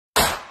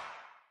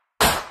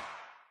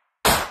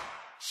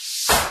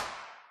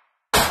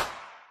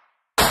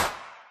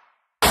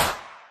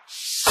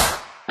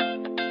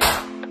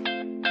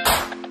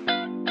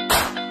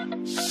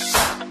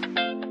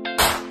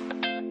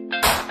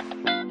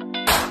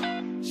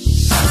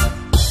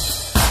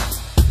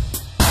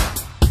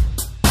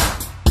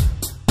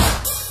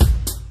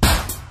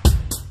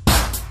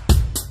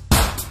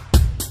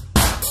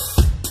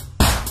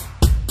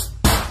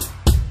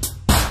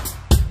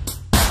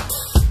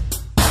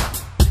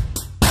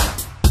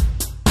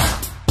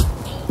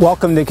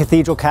Welcome to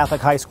Cathedral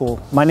Catholic High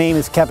School. My name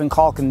is Kevin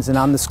Calkins and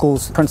I'm the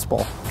school's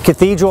principal.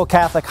 Cathedral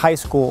Catholic High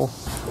School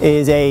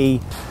is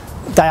a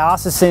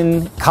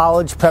diocesan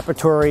college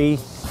preparatory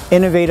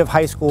innovative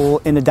high school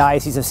in the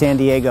Diocese of San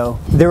Diego.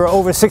 There are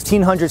over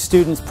 1,600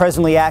 students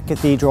presently at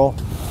Cathedral,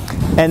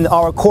 and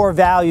our core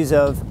values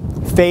of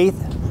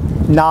faith,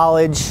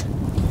 knowledge,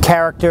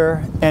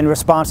 character, and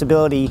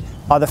responsibility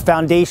are the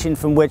foundation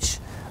from which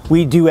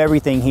we do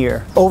everything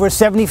here. Over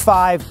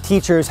 75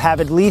 teachers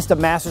have at least a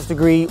master's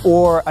degree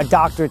or a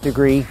doctorate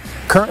degree.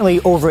 Currently,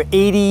 over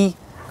 80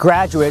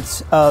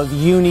 graduates of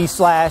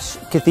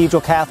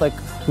Uni/Cathedral Catholic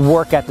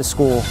work at the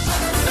school.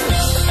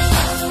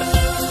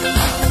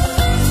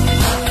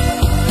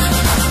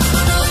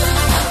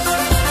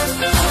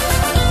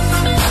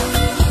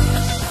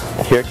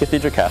 Here at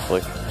Cathedral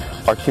Catholic,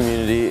 our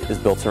community is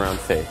built around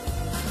faith.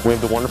 We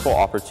have the wonderful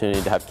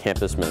opportunity to have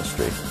campus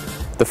ministry.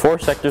 The four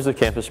sectors of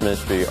campus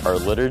ministry are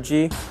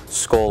liturgy,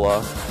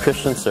 schola,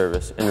 Christian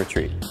service, and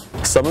retreat.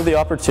 Some of the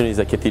opportunities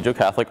that Cathedral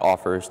Catholic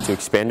offers to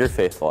expand your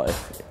faith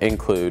life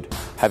include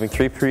having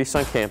 3 priests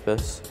on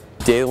campus,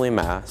 daily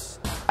mass,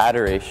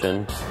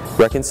 adoration,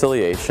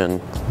 reconciliation,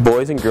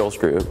 boys and girls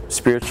group,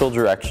 spiritual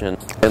direction,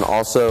 and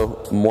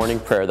also morning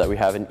prayer that we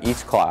have in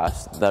each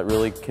class that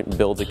really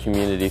builds a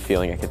community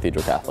feeling at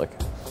Cathedral Catholic.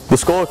 The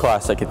schola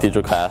class at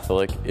Cathedral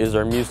Catholic is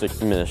our music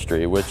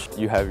ministry, which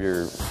you have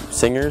your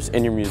singers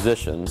and your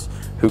musicians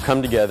who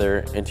come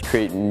together and to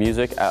create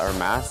music at our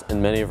mass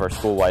and many of our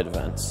school-wide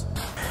events.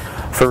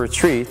 For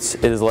retreats,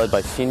 it is led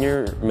by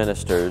senior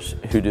ministers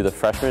who do the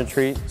freshman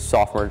retreat,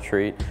 sophomore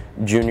retreat,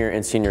 junior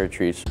and senior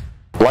retreats.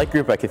 Light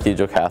group at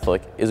Cathedral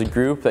Catholic is a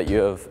group that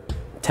you have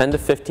 10 to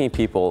 15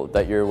 people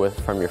that you're with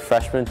from your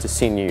freshman to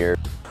senior year.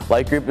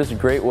 Light group is a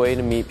great way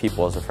to meet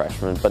people as a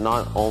freshman, but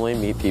not only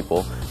meet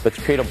people, but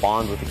to create a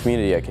bond with the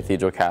community at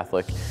Cathedral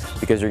Catholic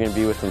because you're going to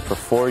be with them for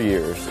 4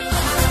 years.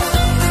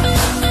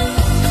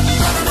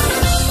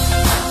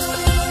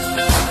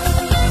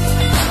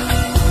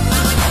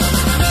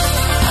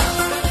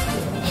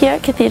 Here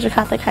at Cathedral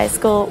Catholic High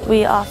School,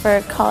 we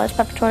offer college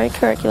preparatory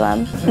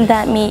curriculum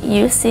that meet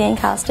UC and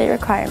Cal State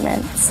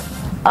requirements.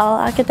 All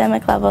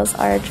academic levels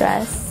are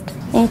addressed,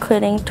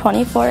 including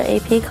 24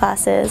 AP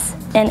classes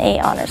and 8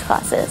 honors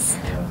classes.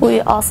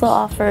 We also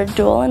offer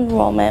dual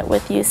enrollment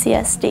with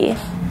UCSD,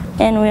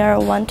 and we are a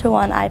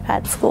one-to-one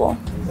iPad school.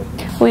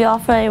 We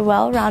offer a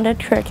well-rounded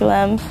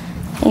curriculum,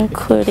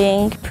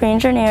 including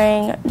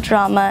pre-engineering,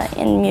 drama,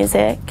 and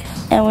music,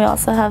 and we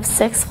also have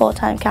 6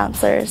 full-time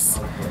counselors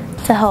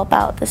to help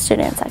out the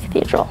students at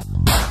Cathedral.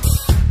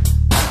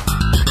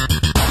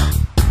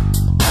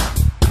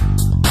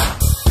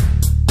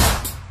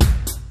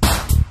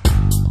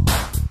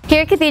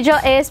 Here at Cathedral,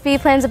 ASB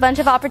plans a bunch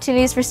of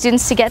opportunities for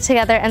students to get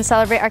together and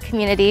celebrate our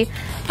community.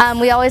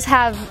 We always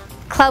have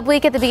Club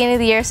Week at the beginning of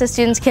the year so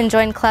students can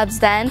join clubs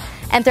then.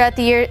 And throughout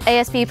the year,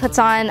 ASB puts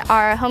on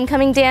our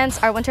homecoming dance,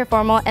 our winter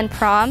formal, and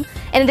prom.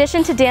 In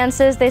addition to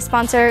dances, they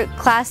sponsor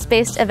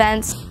class-based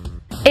events.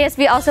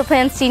 ASB also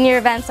plans senior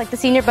events like the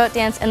senior boat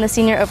dance and the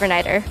senior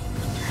overnighter.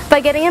 By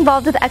getting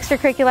involved with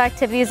extracurricular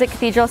activities at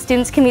Cathedral,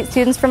 students can meet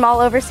students from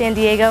all over San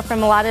Diego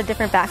from a lot of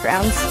different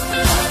backgrounds.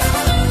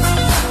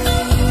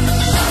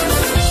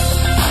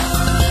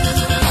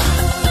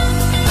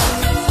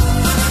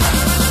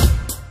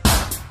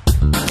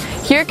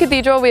 Here at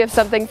Cathedral, we have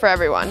something for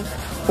everyone.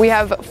 We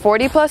have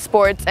 40+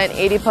 sports and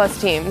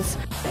 80+ teams.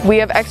 We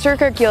have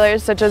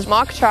extracurriculars such as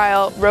mock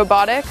trial,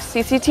 robotics,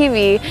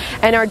 CCTV,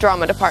 and our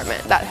drama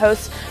department that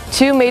hosts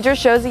 2 major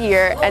shows a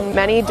year and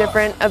many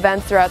different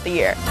events throughout the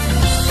year.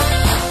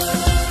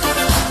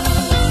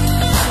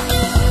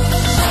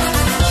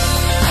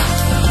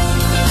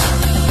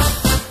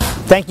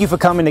 Thank you for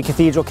coming to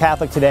Cathedral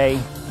Catholic today.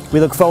 We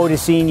look forward to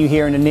seeing you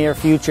here in the near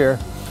future,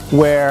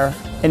 where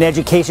an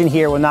education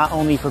here will not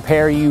only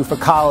prepare you for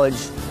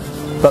college,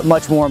 but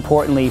much more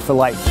importantly for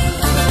life.